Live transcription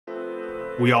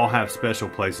We all have special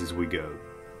places we go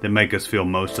that make us feel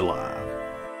most alive.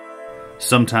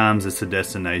 Sometimes it's a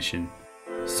destination,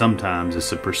 sometimes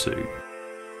it's a pursuit.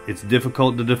 It's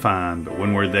difficult to define, but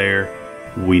when we're there,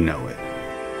 we know it.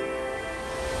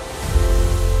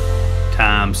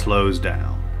 Time slows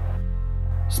down.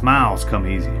 Smiles come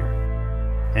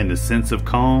easier, and the sense of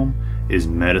calm is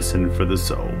medicine for the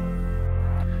soul.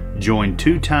 Join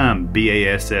two-time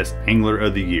BASS Angler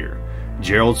of the Year,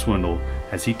 Gerald Swindle,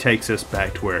 as he takes us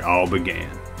back to where it all began.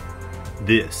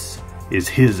 This is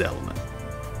his element.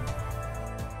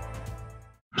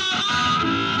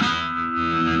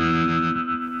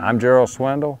 I'm Gerald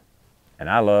Swindle, and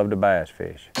I love to bass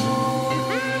fish.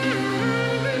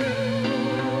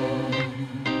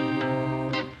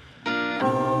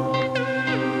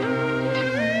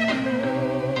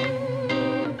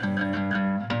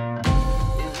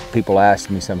 People ask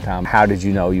me sometimes, how did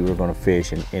you know you were going to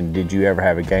fish, and did you ever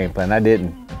have a game plan? I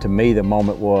didn't. To me, the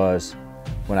moment was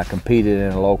when I competed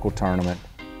in a local tournament,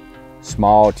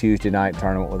 small Tuesday night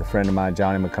tournament with a friend of mine,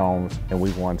 Johnny McCombs, and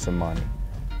we won some money.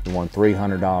 We won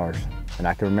 $300, and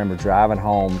I can remember driving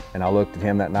home, and I looked at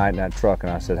him that night in that truck,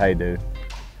 and I said, hey dude,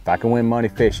 if I can win money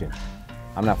fishing,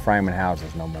 I'm not framing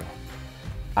houses no more.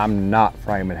 I'm not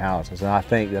framing houses. And I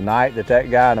think the night that that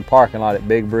guy in the parking lot at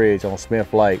Big Bridge on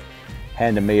Smith Lake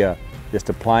handed me just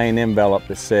a plain envelope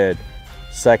that said,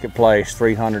 second place,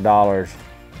 $300,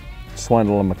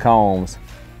 Swindle and McCombs,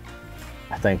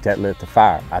 I think that lit the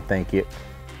fire. I think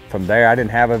from there I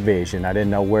didn't have a vision. I didn't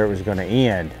know where it was going to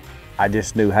end. I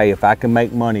just knew, hey, if I can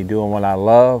make money doing what I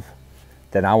love,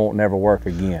 then I won't never work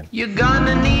again. You're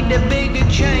gonna need a bigger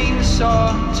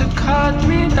chainsaw to cut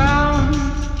me down.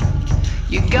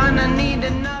 You're gonna need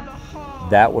another.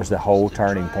 That was the whole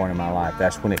turning point in my life.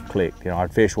 That's when it clicked. You know,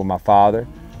 I'd fish with my father,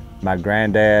 my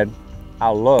granddad. I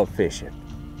love fishing.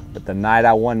 But the night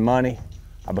I won money,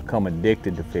 I become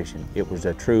addicted to fishing. It was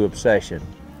a true obsession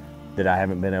that I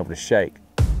haven't been able to shake.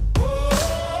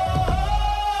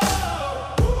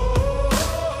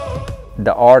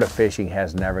 The art of fishing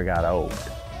has never got old.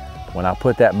 When I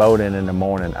put that boat in the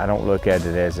morning, I don't look at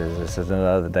it as this is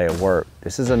another day of work.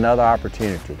 This is another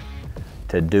opportunity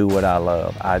to do what I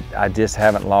love. I just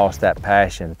haven't lost that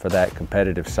passion for that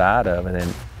competitive side of it, and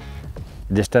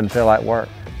it just doesn't feel like work.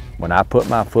 When I put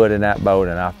my foot in that boat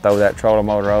and I throw that trolling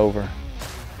motor over,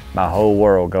 my whole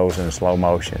world goes in slow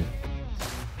motion.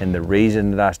 And the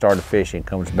reason that I started fishing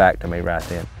comes back to me right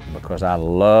then, because I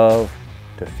love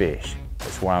to fish.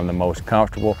 It's where I'm the most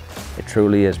comfortable. It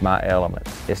truly is my element.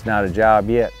 It's not a job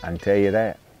yet, I can tell you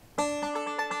that.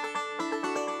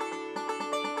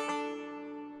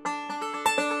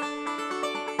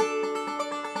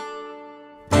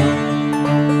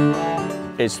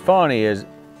 It's funny is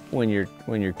when you're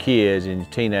kids and you're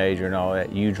teenager and all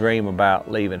that, you dream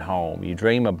about leaving home. You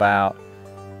dream about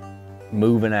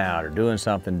moving out or doing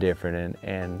something different.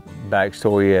 And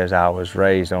backstory is I was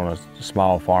raised on a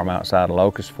small farm outside of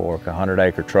Locust Fork, a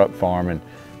 100-acre truck farm, and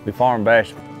we farmed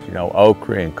vegetables, you know,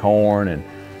 okra and corn, and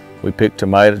we picked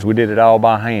tomatoes. We did it all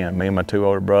by hand, me and my two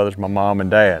older brothers, my mom and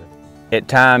dad. At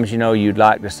times, you know, you'd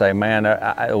like to say, man,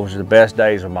 it was the best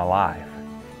days of my life.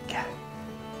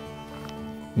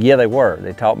 Yeah, they were.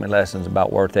 They taught me lessons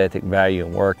about work ethic, value,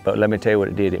 and work, but let me tell you what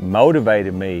it did. It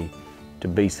motivated me to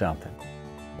be something.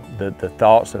 The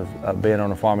thoughts of being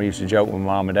on a farm, I used to joke with my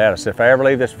mom and dad. I said, if I ever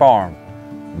leave this farm,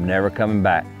 I'm never coming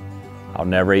back. I'll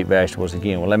never eat vegetables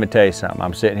again. Well, let me tell you something.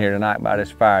 I'm sitting here tonight by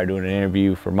this fire doing an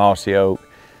interview for Mossy on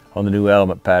the new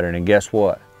element pattern, and guess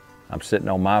what? I'm sitting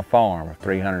on my farm of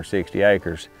 360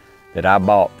 acres that I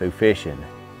bought through fishing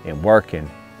and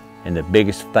working. And the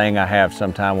biggest thing I have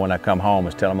sometime when I come home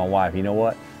is telling my wife, you know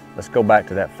what? Let's go back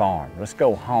to that farm. Let's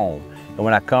go home. And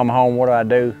when I come home, what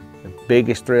do? The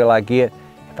biggest thrill I get,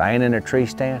 if I ain't in a tree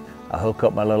stand, I hook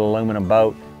up my little aluminum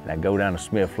boat and I go down to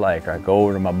Smith Lake, or I go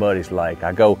over to my buddy's lake.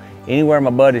 I go anywhere my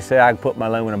buddy said I can put my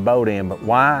aluminum boat in, but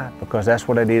why? Because that's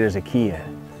what I did as a kid.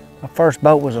 My first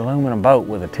boat was an aluminum boat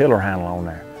with a tiller handle on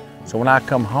there. So when I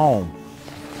come home,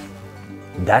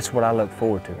 that's what I look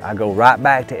forward to. I go right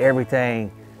back to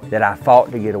everything that I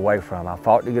fought to get away from. I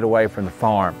fought to get away from the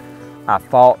farm. I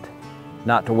fought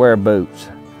not to wear boots.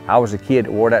 I was a kid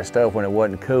that wore that stuff when it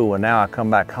wasn't cool, and now I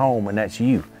come back home and that's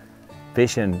you.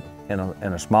 Fishing in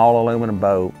a small aluminum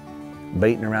boat,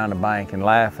 beating around the bank and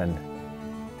laughing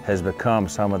has become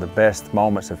some of the best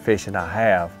moments of fishing I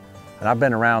have. And I've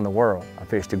been around the world. I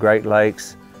fished the Great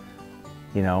Lakes.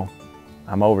 You know,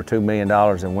 I'm over $2 million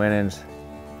in winnings.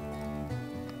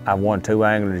 I've won 2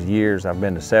 Anglers years. I've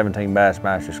been to 17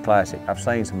 Bassmasters Classic. I've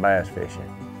seen some bass fishing.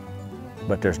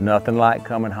 But there's nothing like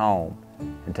coming home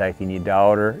and taking your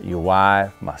daughter, your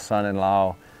wife, my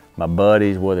son-in-law, my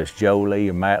buddies, whether it's Joe Lee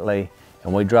or Matt Lee,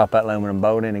 and we drop that aluminum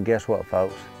boat in, and guess what,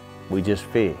 folks? We just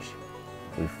fish.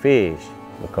 We fish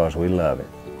because we love it.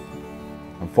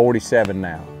 I'm 47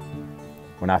 now.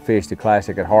 When I fish the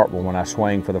Classic at Hartwell, when I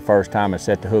swing for the first time and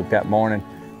set the hook that morning,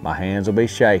 my hands will be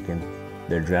shaking,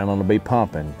 the adrenaline will be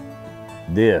pumping.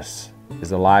 This is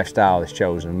the lifestyle that's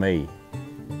chosen me,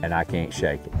 and I can't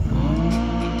shake it.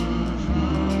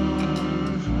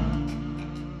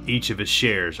 Each of us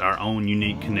shares our own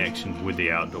unique connection with the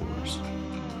outdoors.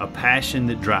 A passion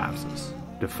that drives us,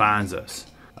 defines us,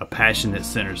 a passion that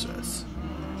centers us.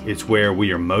 It's where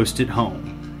we are most at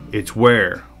home. It's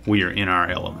where we are in our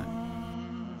element.